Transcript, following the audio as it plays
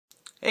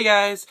Hey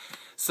guys!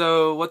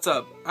 So what's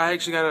up? I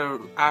actually got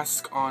to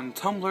ask on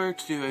Tumblr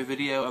to do a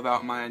video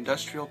about my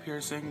industrial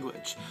piercing,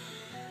 which,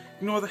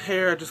 ignore the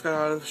hair, I just got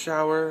out of the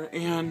shower,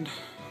 and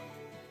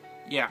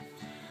yeah.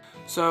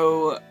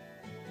 So,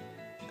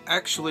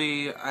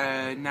 actually,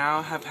 I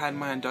now have had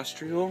my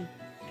industrial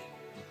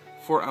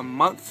for a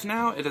month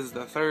now. It is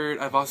the 3rd.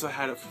 I've also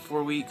had it for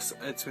 4 weeks.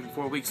 It's been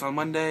 4 weeks on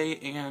Monday,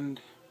 and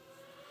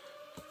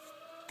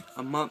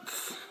a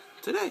month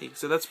today,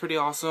 so that's pretty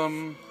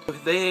awesome.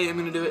 Today I'm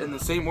going to do it in the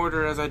same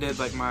order as I did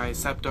like my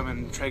septum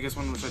and tragus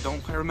one, which I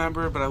don't quite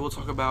remember, but I will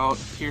talk about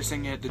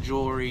piercing it, the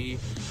jewelry,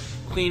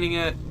 cleaning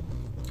it,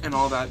 and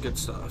all that good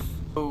stuff.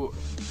 So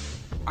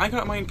I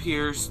got mine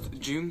pierced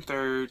June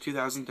 3rd,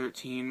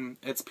 2013.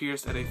 It's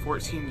pierced at a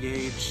 14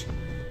 gauge.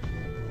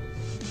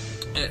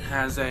 It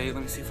has a,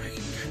 let me see if I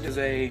can, it has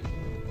a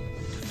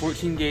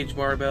 14 gauge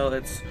barbell.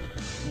 It's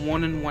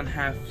 1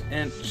 1/2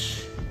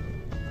 inch.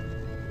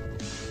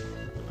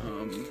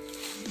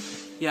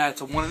 Yeah,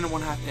 it's a 1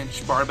 1/2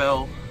 inch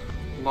barbell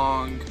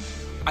long.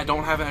 I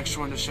don't have an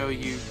extra one to show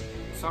you.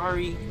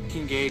 Sorry.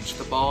 14 gauge.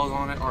 The balls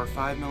on it are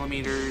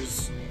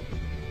 5mm,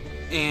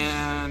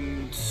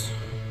 and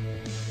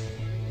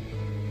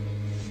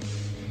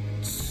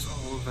so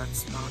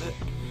that's not it.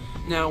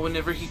 Now,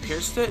 whenever he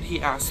pierced it, he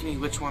asked me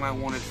which one I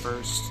wanted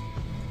first,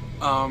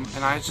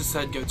 and I just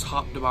said go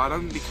top to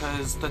bottom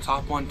because the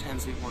top one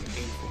tends to be more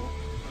painful.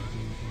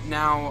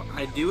 Now,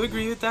 I do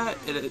agree with that.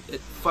 It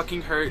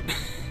fucking hurt.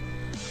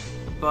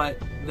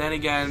 But then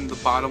again, the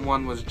bottom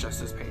one was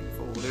just as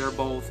painful. They're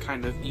both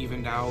kind of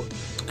evened out.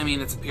 I mean,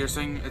 it's a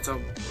piercing. It's a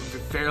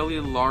fairly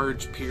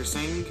large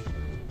piercing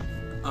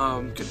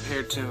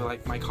compared to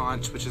like my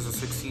conch, which is a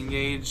 16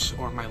 gauge,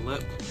 or my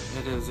lip.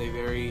 It is a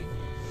very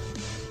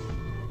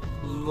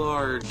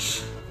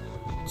large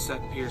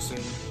set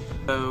piercing.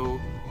 So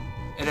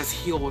it has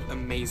healed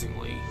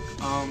amazingly.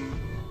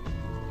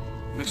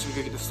 Make sure we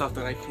go get the stuff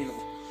that I clean up.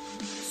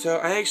 So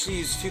I actually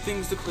used 2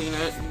 things to clean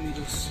it. Let me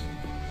just...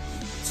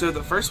 So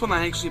the first one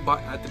I actually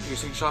bought at the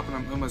piercing shop, and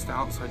I'm almost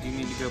out, so I do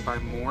need to go buy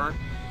more.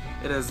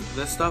 It is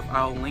this stuff.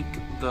 I'll link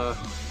the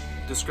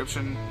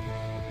description.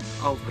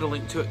 I'll put a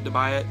link to it to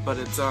buy it, but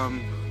it's I don't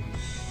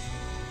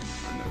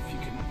know if you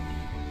can.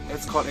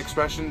 It's called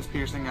X-pressions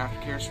Piercing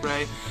Aftercare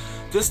Spray.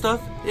 This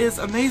stuff is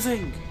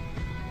amazing.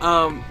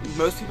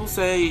 Most people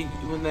say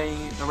when they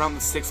around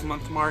the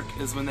 6-month mark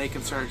is when they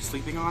can start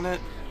sleeping on it.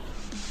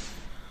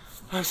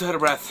 I'm so out of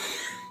breath.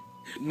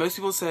 Most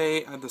people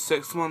say at the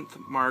 6-month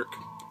mark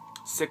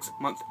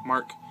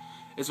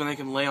is when they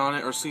can lay on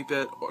it or sleep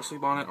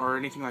on it or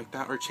anything like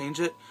that, or change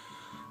it.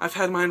 I've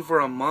had mine for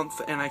a month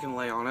and I can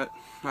lay on it.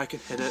 I can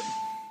hit it.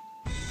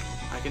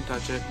 I can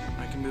touch it.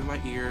 I can move my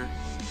ear.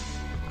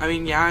 I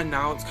mean, yeah,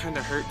 now it's kind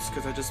of hurts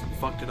because I just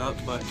fucked it up,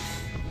 but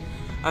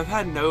I've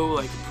had no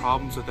like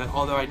problems with it.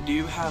 Although I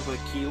do have a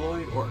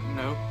keloid, or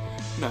no,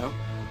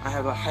 I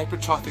have a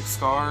hypertrophic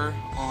scar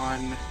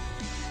on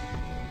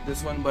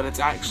this one, but it's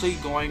actually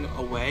going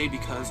away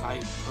because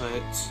I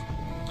put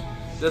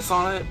this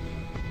on it.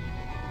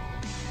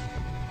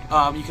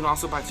 You can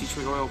also buy tea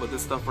tree oil, but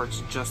this stuff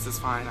works just as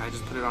fine. I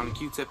just put it on a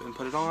Q-tip and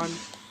put it on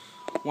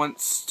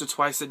once to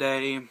twice a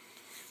day,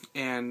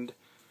 and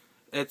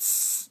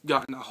it's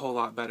gotten a whole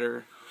lot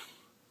better.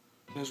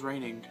 It's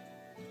raining.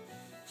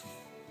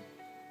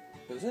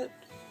 Is it?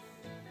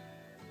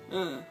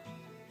 I'll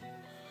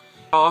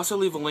also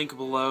leave a link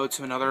below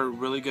to another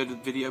really good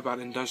video about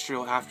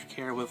industrial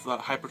aftercare with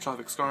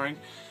hypertrophic scarring.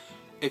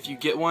 If you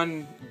get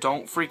one,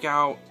 don't freak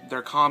out.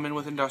 They're common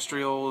with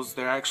industrials.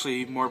 They're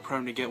actually more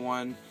prone to get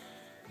one.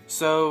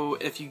 So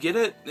if you get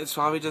it, it's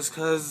probably just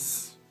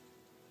because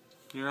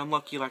you're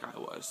unlucky like I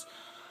was.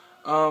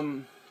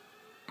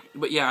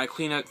 But yeah, I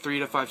clean it 3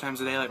 to 5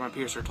 times a day like my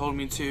piercer told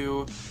me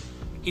to.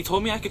 He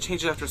told me I could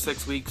change it after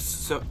 6 weeks.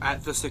 So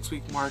at the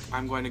 6-week mark,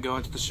 I'm going to go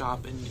into the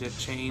shop and get it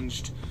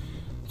changed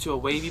to a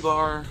wavy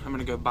bar. I'm going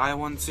to go buy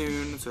one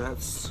soon. So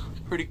that's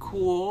pretty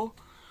cool.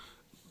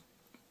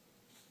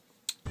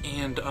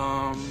 And,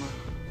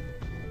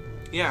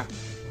 yeah.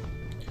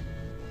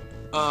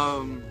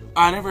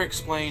 I never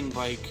explained,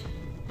 like,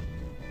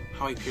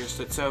 how he pierced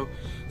it. So,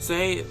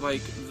 say,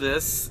 like,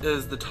 this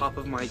is the top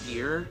of my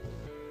ear.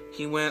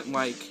 He went,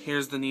 like,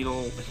 here's the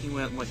needle. He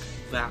went, like,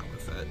 that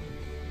with it.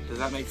 Does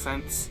that make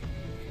sense?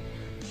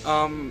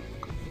 The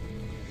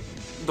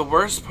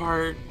worst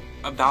part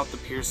about the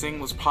piercing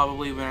was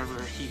probably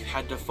whenever he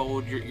had to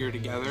fold your ear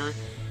together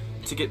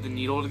to get the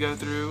needle to go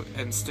through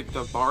and stick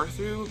the bar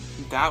through.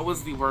 That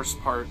was the worst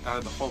part out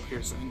of the whole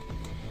piercing.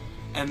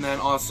 And then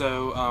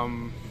also,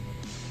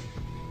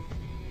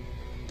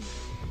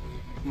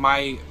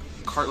 my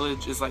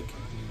cartilage is like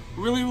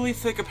really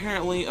thick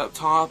apparently up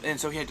top, and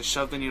so he had to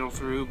shove the needle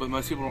through, but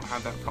most people don't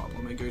have that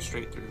problem. It goes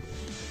straight through.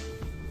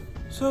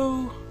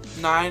 So,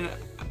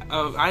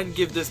 I'd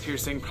give this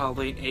piercing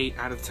probably an 8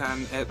 out of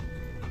 10. It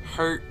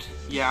hurt,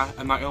 yeah,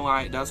 I'm not gonna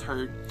lie, it does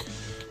hurt,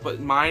 but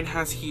mine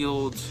has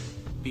healed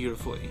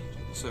beautifully.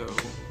 So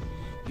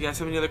if you guys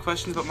have any other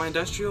questions about my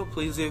industrial,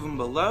 please leave them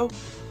below.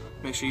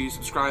 Make sure you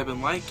subscribe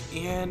and like,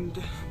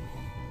 and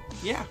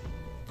yeah,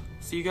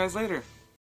 see you guys later.